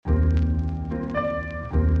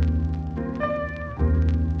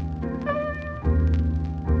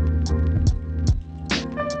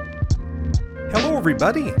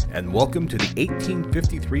everybody, and welcome to the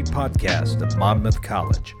 1853 podcast of Monmouth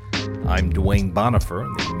College. I'm Dwayne Bonifer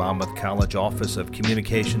in the Monmouth College Office of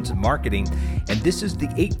Communications and Marketing, and this is the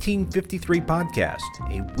 1853 podcast,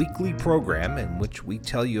 a weekly program in which we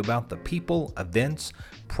tell you about the people, events,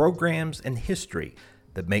 programs, and history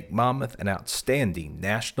that make Monmouth an outstanding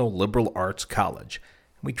national liberal arts college.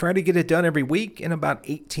 We try to get it done every week in about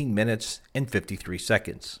 18 minutes and 53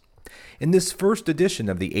 seconds. In this first edition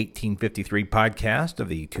of the 1853 podcast of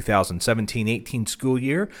the 2017-18 school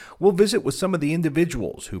year, we'll visit with some of the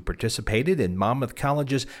individuals who participated in Monmouth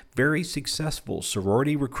College's very successful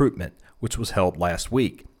sorority recruitment, which was held last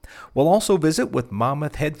week. We'll also visit with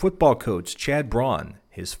Monmouth head football coach Chad Braun.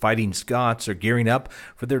 His Fighting Scots are gearing up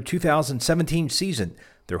for their 2017 season.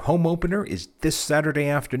 Their home opener is this Saturday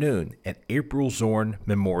afternoon at April Zorn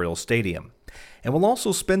Memorial Stadium. And we'll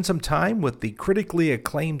also spend some time with the critically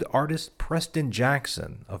acclaimed artist Preston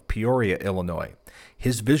Jackson of Peoria, Illinois.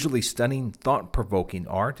 His visually stunning, thought-provoking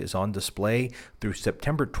art is on display through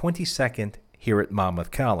September 22nd here at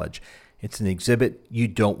Monmouth College. It's an exhibit you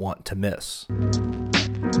don't want to miss.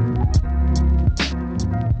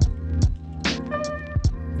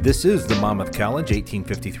 This is the Monmouth College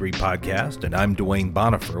 1853 podcast, and I'm Dwayne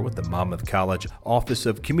Bonifer with the Monmouth College Office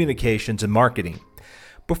of Communications and Marketing.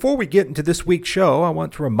 Before we get into this week's show, I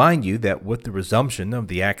want to remind you that with the resumption of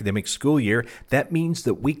the academic school year, that means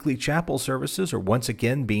that weekly chapel services are once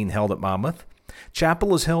again being held at Monmouth.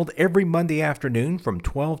 Chapel is held every Monday afternoon from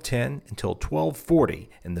 12:10 until 12:40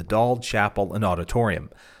 in the Dahl Chapel and Auditorium.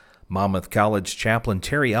 Monmouth College Chaplain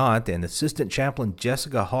Terry Ott and Assistant Chaplain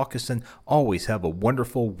Jessica Hawkison always have a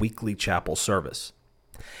wonderful weekly chapel service.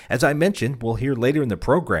 As I mentioned, we'll hear later in the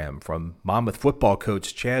program from Monmouth football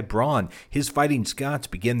coach Chad Braun. His Fighting Scots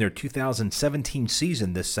begin their 2017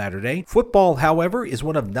 season this Saturday. Football, however, is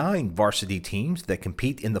one of 9 varsity teams that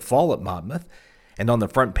compete in the fall at Monmouth. And on the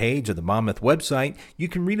front page of the Monmouth website, you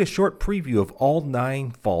can read a short preview of all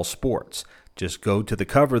 9 fall sports. Just go to the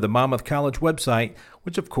cover of the Monmouth College website,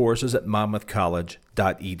 which of course is at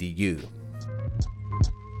monmouthcollege.edu.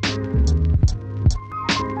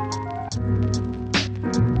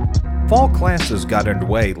 Fall classes got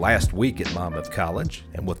underway last week at Monmouth College,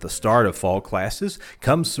 and with the start of fall classes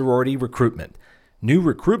comes sorority recruitment. New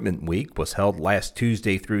recruitment week was held last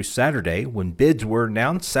Tuesday through Saturday when bids were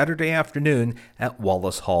announced Saturday afternoon at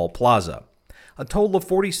Wallace Hall Plaza. A total of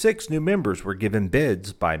 46 new members were given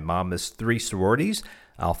bids by Monmouth's 3 sororities,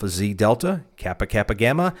 Alpha Xi Delta, Kappa Kappa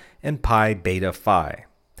Gamma, and Pi Beta Phi.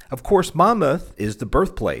 Of course, Monmouth is the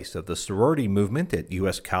birthplace of the sorority movement at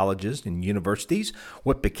U.S. colleges and universities.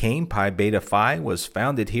 What became Pi Beta Phi was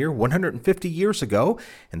founded here 150 years ago,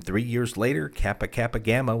 and 3 years later, Kappa Kappa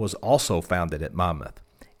Gamma was also founded at Monmouth.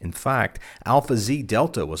 In fact, Alpha Xi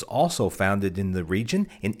Delta was also founded in the region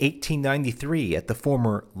in 1893 at the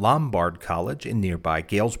former Lombard College in nearby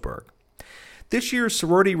Galesburg. This year's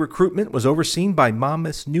sorority recruitment was overseen by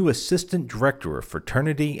Monmouth's new Assistant Director of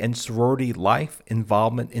Fraternity and Sorority Life,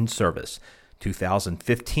 Involvement, and Service,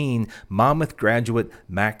 2015 Monmouth graduate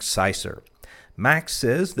Max Seisser. Max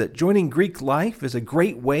says that joining Greek life is a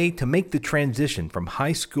great way to make the transition from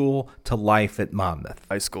high school to life at Monmouth.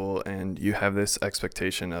 High school, and you have this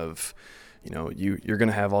expectation of, you're going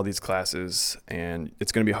to have all these classes, and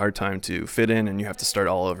it's going to be a hard time to fit in, and you have to start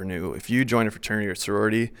all over new. If you join a fraternity or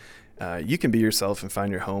sorority, you can be yourself and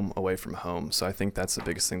find your home away from home. So I think that's the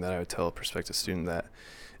biggest thing that I would tell a prospective student, that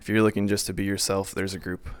if you're looking just to be yourself, there's a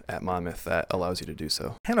group at Monmouth that allows you to do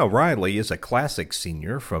so. Hannah Riley is a classic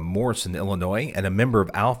senior from Morrison, Illinois, and a member of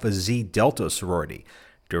Alpha Xi Delta sorority.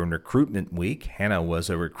 During recruitment week, Hannah was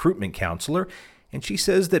a recruitment counselor, and she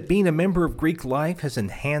says that being a member of Greek life has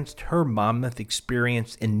enhanced her Monmouth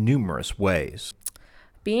experience in numerous ways.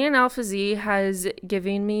 Being an Alpha Xi has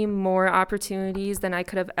given me more opportunities than I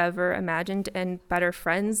could have ever imagined, and better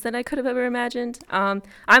friends than I could have ever imagined. I'm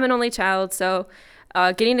an only child, so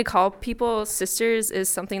getting to call people sisters is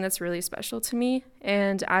something that's really special to me,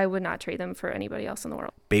 and I would not trade them for anybody else in the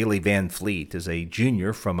world. Bailey Van Fleet is a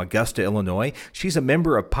junior from Augusta, Illinois. She's a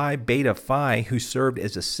member of Pi Beta Phi who served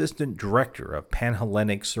as Assistant Director of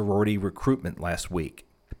Panhellenic Sorority Recruitment last week.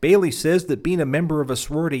 Bailey says that being a member of a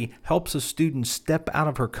sorority helps a student step out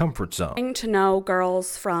of her comfort zone. Getting to know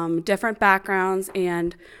girls from different backgrounds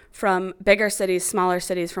and from bigger cities, smaller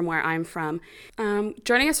cities from where I'm from.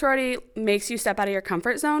 Joining a sorority makes you step out of your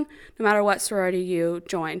comfort zone no matter what sorority you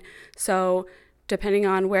join. So depending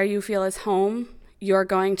on where you feel is home, you're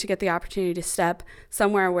going to get the opportunity to step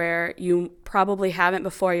somewhere where you probably haven't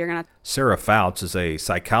before. Sarah Fouts is a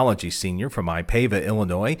psychology senior from Ipava,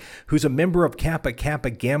 Illinois, who's a member of Kappa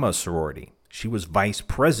Kappa Gamma sorority. She was vice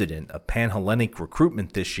president of Pan-Hellenic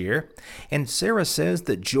recruitment this year, and Sarah says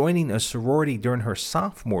that joining a sorority during her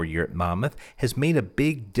sophomore year at Monmouth has made a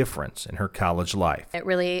big difference in her college life. It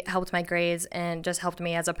really helped my grades and just helped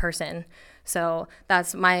me as a person. So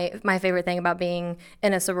that's my favorite thing about being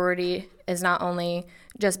in a sorority, is not only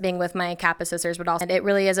just being with my Kappa sisters, but also it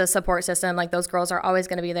really is a support system. Like, those girls are always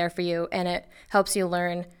going to be there for you, and it helps you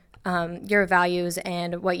learn your values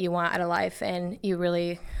and what you want out of life, and you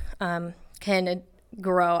really can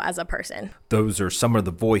grow as a person. Those are some of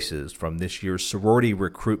the voices from this year's sorority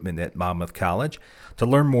recruitment at Monmouth College. To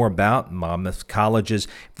learn more about Monmouth College's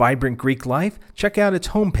vibrant Greek life, check out its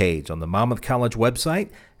homepage on the Monmouth College website,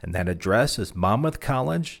 and that address is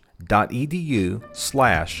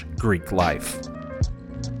monmouthcollege.edu/Greek life.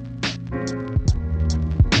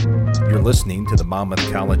 You're listening to the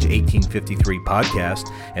Monmouth College 1853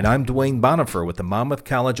 podcast, and I'm Dwayne Bonifer with the Monmouth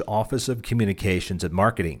College Office of Communications and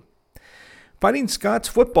Marketing. Fighting Scots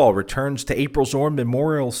football returns to April Zorn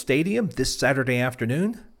Memorial Stadium this Saturday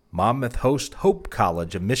afternoon. Monmouth hosts Hope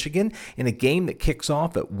College of Michigan in a game that kicks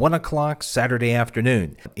off at 1 o'clock Saturday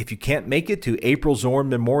afternoon. If you can't make it to April Zorn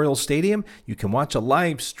Memorial Stadium, you can watch a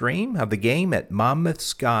live stream of the game at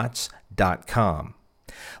monmouthscots.com.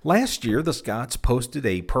 Last year, the Scots posted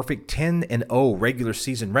a perfect 10-0 regular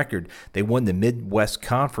season record. They won the Midwest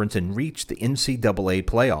Conference and reached the NCAA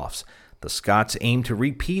playoffs. The Scots aim to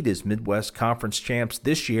repeat as Midwest Conference champs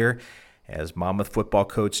this year. As Monmouth football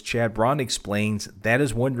coach Chad Braun explains, that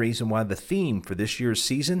is one reason why the theme for this year's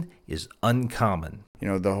season is uncommon. You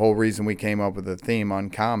know, the whole reason we came up with the theme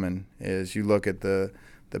uncommon is you look at the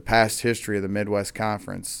past history of the Midwest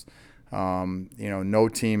Conference. No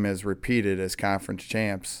team has repeated as conference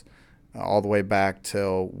champs all the way back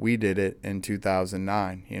till we did it in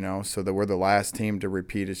 2009, so that we're the last team to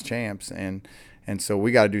repeat as champs. And so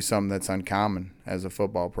we got to do something that's uncommon as a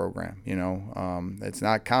football program. It's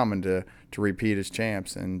not common to repeat as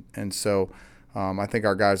champs. And so I think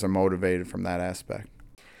our guys are motivated from that aspect.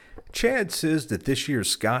 Chad says that this year's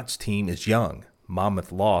Scots team is young.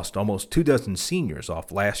 Monmouth lost almost 24 seniors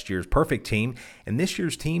off last year's perfect team, and this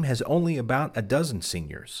year's team has only about a dozen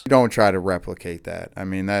seniors. Don't try to replicate that. I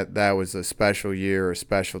mean, that was a special year, a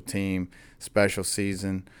special team, special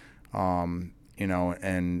season.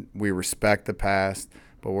 And we respect the past,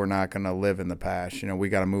 but we're not going to live in the past. We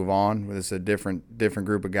got to move on. It's a different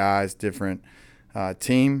group of guys, different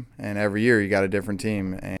team, and every year you got a different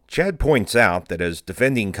team. And Chad points out that as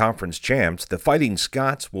defending conference champs, the Fighting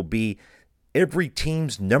Scots will be every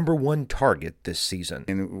team's number one target this season.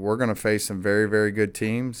 And we're going to face some very, very good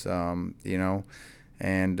teams, and we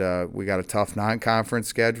got a tough non-conference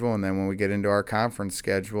schedule. And then when we get into our conference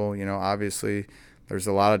schedule, obviously there's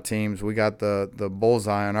a lot of teams. We got the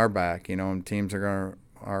bullseye on our back, and teams are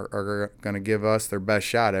going to give us their best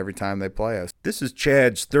shot every time they play us. This is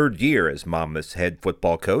Chad's third year as Monmouth's head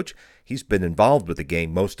football coach. He's been involved with the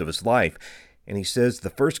game most of his life, and he says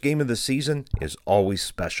the first game of the season is always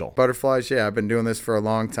special. Butterflies, yeah, I've been doing this for a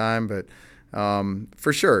long time, but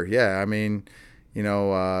for sure, yeah. I mean,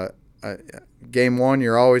 game one,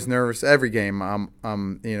 you're always nervous. Every game, I'm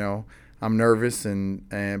nervous,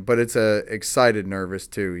 but it's a excited nervous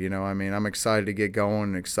too. I'm excited to get going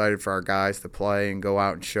and excited for our guys to play and go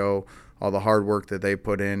out and show all the hard work that they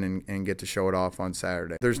put in and get to show it off on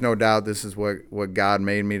Saturday. There's no doubt this is what God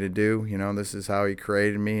made me to do. This is how He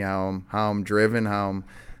created me, how I'm driven, how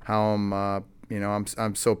I'm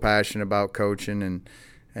so passionate about coaching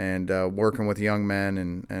and working with young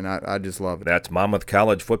men, and I just love it. That's Monmouth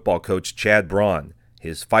College football coach Chad Braun.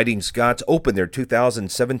 His Fighting Scots open their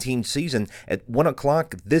 2017 season at 1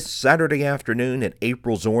 o'clock this Saturday afternoon at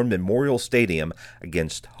April Zorn Memorial Stadium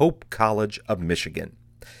against Hope College of Michigan.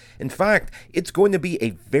 In fact, it's going to be a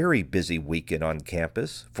very busy weekend on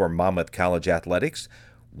campus for Monmouth College athletics.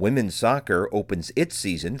 Women's soccer opens its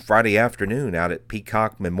season Friday afternoon out at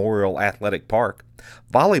Peacock Memorial Athletic Park.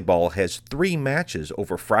 Volleyball has 3 matches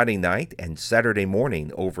over Friday night and Saturday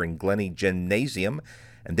morning over in Glennie Gymnasium.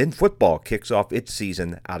 And then football kicks off its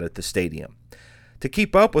season out at the stadium. To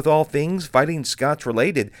keep up with all things Fighting Scots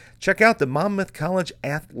related, check out the Monmouth College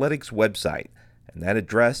Athletics website, and that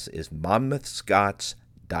address is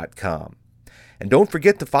monmouthscots.com. And don't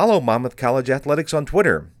forget to follow Monmouth College Athletics on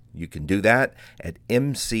Twitter. You can do that at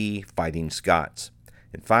MC Fighting Scots.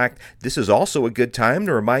 In fact, this is also a good time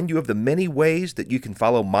to remind you of the many ways that you can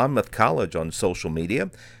follow Monmouth College on social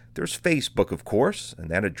media. There's Facebook, of course, and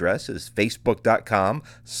that address is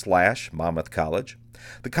facebook.com/Monmouth College.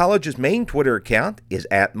 The college's main Twitter account is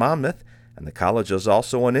 @Monmouth, and the college is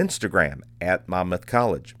also on Instagram @Monmouth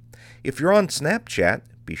College. If you're on Snapchat,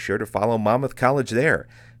 be sure to follow Monmouth College there.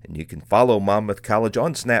 and you can follow Monmouth College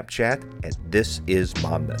on Snapchat at This Is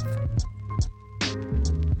Monmouth.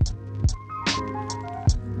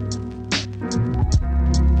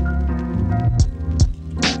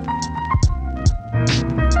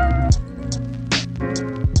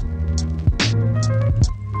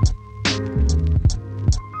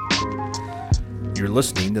 You're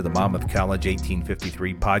listening to the Monmouth College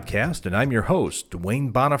 1853 podcast, and I'm your host,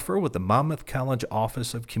 Dwayne Bonifer with the Monmouth College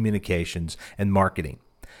Office of Communications and Marketing.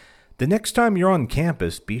 The next time you're on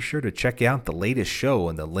campus, be sure to check out the latest show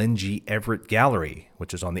in the Len G. Everett Gallery,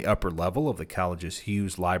 which is on the upper level of the college's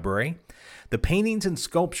Hewes Library. The paintings and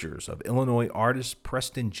sculptures of Illinois artist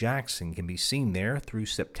Preston Jackson can be seen there through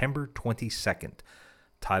September 22nd.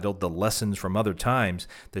 Titled The Lessons from Other Times,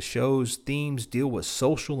 the show's themes deal with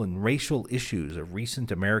social and racial issues of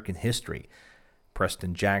recent American history.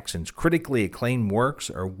 Preston Jackson's critically acclaimed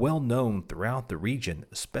works are well known throughout the region,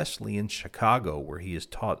 especially in Chicago, where he has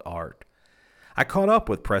taught art. I caught up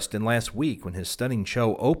with Preston last week when his stunning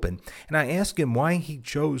show opened, and I asked him why he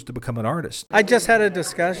chose to become an artist. I just had a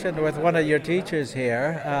discussion with one of your teachers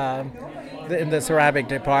here in the ceramic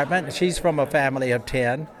department. She's from a family of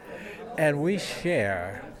 10. And we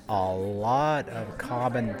share a lot of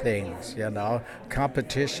common things,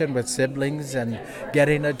 competition with siblings and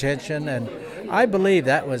getting attention. And I believe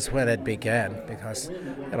that was when it began because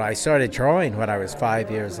I started drawing when I was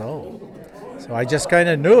 5 years old. So I just kind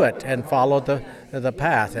of knew it and followed the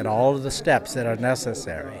path and all of the steps that are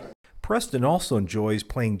necessary. Preston also enjoys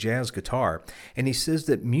playing jazz guitar, and he says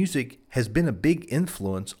that music has been a big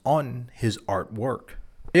influence on his artwork.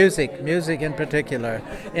 Music in particular,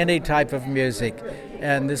 any type of music.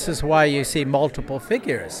 And this is why you see multiple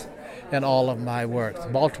figures in all of my work.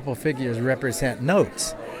 Multiple figures represent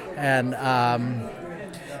notes. And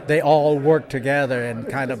they all work together in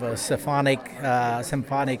kind of a symphonic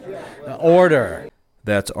order.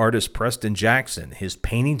 That's artist Preston Jackson. His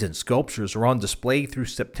paintings and sculptures are on display through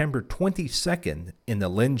September 22nd in the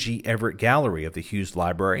Len G. Everett Gallery of the Hewes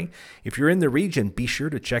Library. If you're in the region, be sure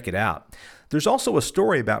to check it out. There's also a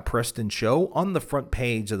story about Preston's show on the front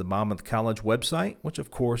page of the Monmouth College website, which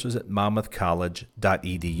of course is at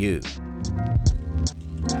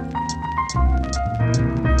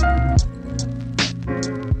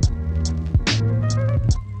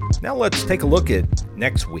monmouthcollege.edu. Now let's take a look at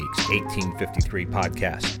next week's 1853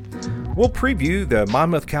 podcast. We'll preview the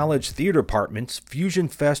Monmouth College Theater Department's Fusion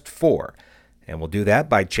Fest 4, and we'll do that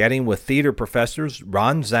by chatting with theater professors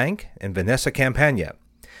Ron Zank and Vanessa Campagna.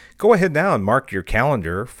 Go ahead now and mark your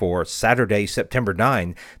calendar for Saturday, September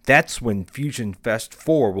 9. That's when Fusion Fest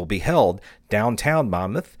 4 will be held downtown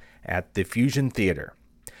Monmouth at the Fusion Theater.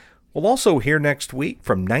 We'll also hear next week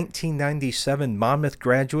from 1997 Monmouth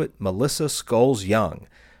graduate Melissa Scholes-Young.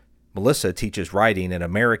 Melissa teaches writing at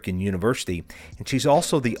American University, and she's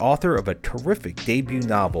also the author of a terrific debut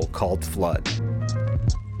novel called Flood.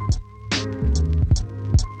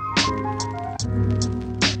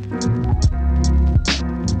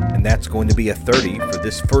 And that's going to be a 30 for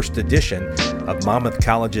this first edition of Monmouth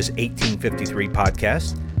College's 1853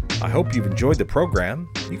 podcast. I hope you've enjoyed the program.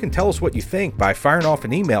 You can tell us what you think by firing off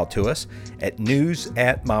an email to us at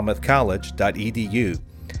news@monmouthcollege.edu.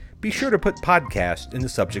 Be sure to put podcast in the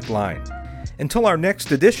subject line. Until our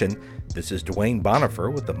next edition, this is Dwayne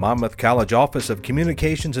Bonifer with the Monmouth College Office of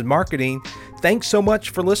Communications and Marketing. Thanks so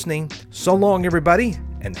much for listening. So long, everybody,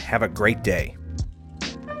 and have a great day.